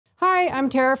Hi, I'm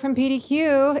Tara from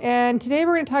PDQ, and today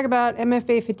we're going to talk about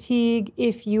MFA Fatigue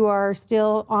if you are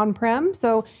still on-prem,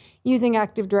 so using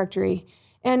Active Directory.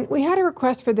 And we had a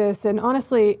request for this, and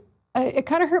honestly, it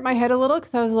kind of hurt my head a little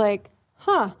because I was like,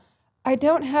 I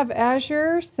don't have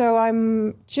Azure, so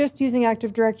I'm just using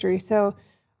Active Directory. So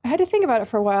I had to think about it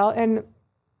for a while, and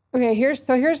okay, here's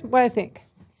what I think.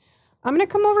 I'm going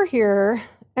to come over here,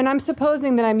 and I'm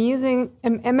supposing that I'm using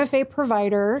an MFA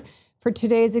provider. For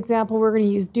today's example, we're going to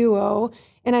use Duo,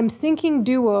 and I'm syncing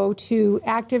Duo to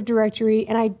Active Directory,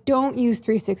 and I don't use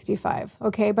 365,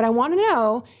 okay? But I want to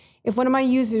know if one of my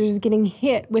users is getting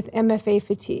hit with MFA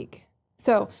fatigue.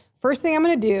 So first thing I'm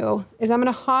going to do is I'm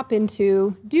going to hop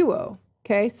into Duo,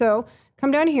 okay? So come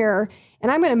down here,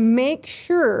 and I'm going to make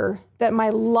sure that my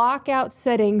lockout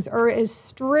settings are as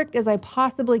strict as I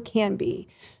possibly can be.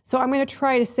 So I'm going to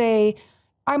try to say,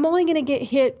 I'm only going to get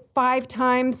hit 5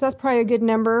 times. That's probably a good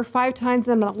number. 5 times,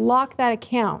 then I'm going to lock that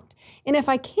account. And if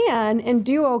I can, and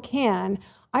Duo can,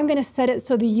 I'm going to set it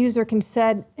so the user can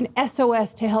set an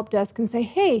SOS to help desk and say,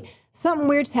 hey, something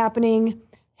weird's happening.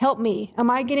 Help me. Am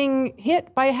I getting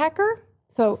hit by a hacker?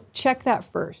 So check that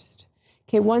first.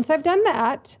 Okay, once I've done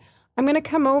that, I'm going to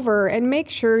come over and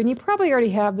make sure, and you probably already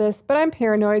have this, but I'm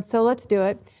paranoid, so let's do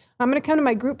it. I'm going to come to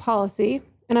my group policy.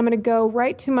 And I'm going to go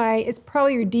right to it's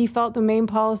probably your default domain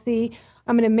policy.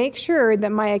 I'm going to make sure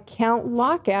that my account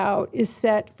lockout is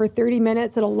set for 30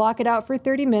 minutes. It'll lock it out for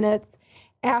 30 minutes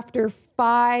after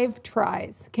 5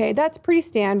 tries. Okay, that's pretty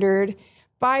standard.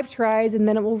 5 tries, and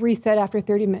then it will reset after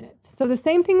 30 minutes. So the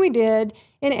same thing we did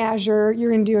in Azure,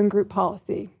 you're going to do in group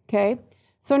policy. Okay,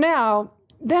 so now,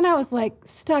 then I was like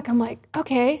stuck. I'm like,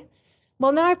 okay,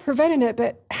 well, now I've prevented it,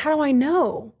 but how do I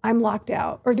know I'm locked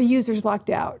out or the user's locked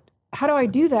out? How do I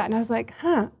do that? And I was like,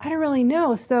 I don't really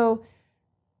know. So,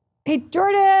 hey,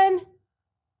 Jordan,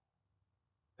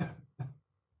 I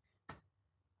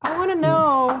want to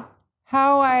know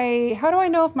how do I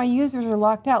know if my users are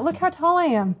locked out? Look how tall I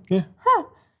am. Yeah.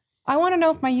 I want to know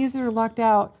if my users are locked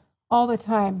out all the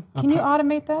time. Can you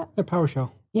automate that? A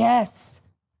PowerShell. Yes.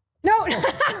 No. All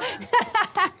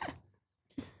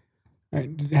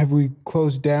right, have we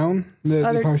closed down the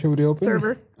PowerShell would open?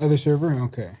 Server. Other server?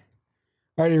 Okay.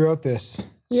 I already wrote this.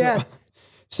 Yes.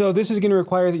 So this is going to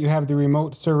require that you have the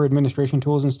remote server administration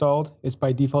tools installed. It's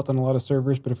by default on a lot of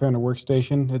servers, but if you're on a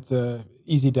workstation, it's a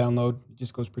easy download. It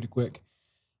just goes pretty quick.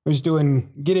 We're just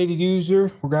doing get AD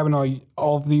user. We're grabbing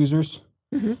all of the users.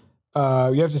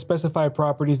 Mm-hmm. You have to specify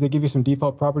properties. They give you some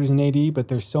default properties in AD, but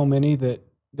there's so many that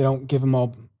they don't give them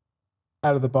all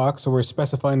out of the box. So we're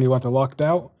specifying we want the locked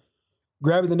out.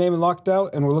 Grabbing the name and locked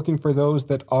out, and we're looking for those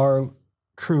that are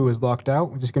true is locked out.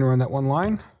 We're just going to run that one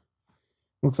line.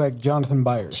 Looks like Jonathan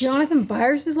Byers. Jonathan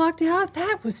Byers is locked out?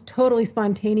 That was totally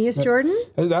spontaneous, Jordan.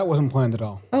 That wasn't planned at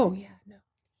all. Oh, yeah, no.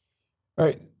 All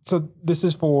right, so this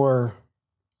is for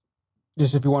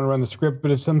just if you want to run the script, but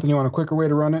if something you want a quicker way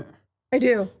to run it. I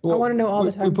do. Well, I want to know all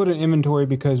the time. We put an inventory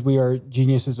because we are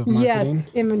geniuses of marketing. Yes,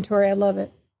 inventory. I love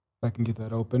it. I can get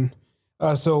that open.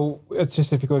 So it's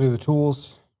just if you go to the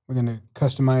tools, we're going to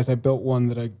customize. I built one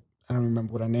that I don't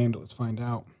remember what I named it. Let's find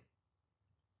out.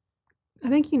 I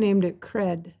think you named it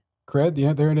Cred. Cred?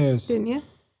 Yeah, there it is. Didn't you?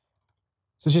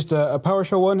 So it's just a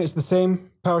PowerShell one. It's the same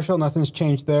PowerShell. Nothing's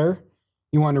changed there.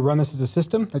 You want to run this as a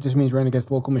system. That just means run against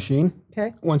the local machine.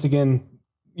 Okay. Once again,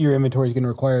 your inventory is going to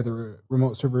require the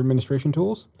remote server administration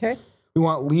tools. Okay. We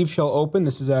want leave shell open.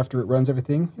 This is after it runs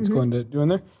everything. It's going to do in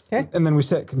there. Okay. And then we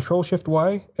set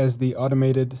Control-Shift-Y as the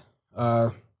automated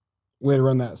way to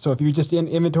run that. So if you're just in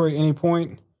inventory at any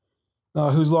point,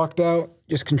 who's locked out,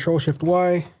 just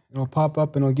Control-Shift-Y. It'll pop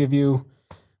up and it'll give you,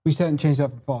 we haven't changed that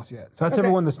for false yet. So that's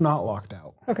everyone that's not locked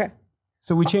out. Okay.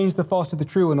 So we changed the false to the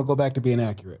true and it'll go back to being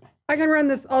accurate. I can run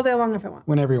this all day long if I want.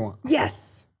 Whenever you want.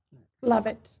 Yes. Love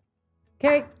it.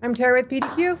 Okay, I'm Tara with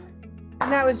PDQ,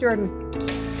 and that was Jordan.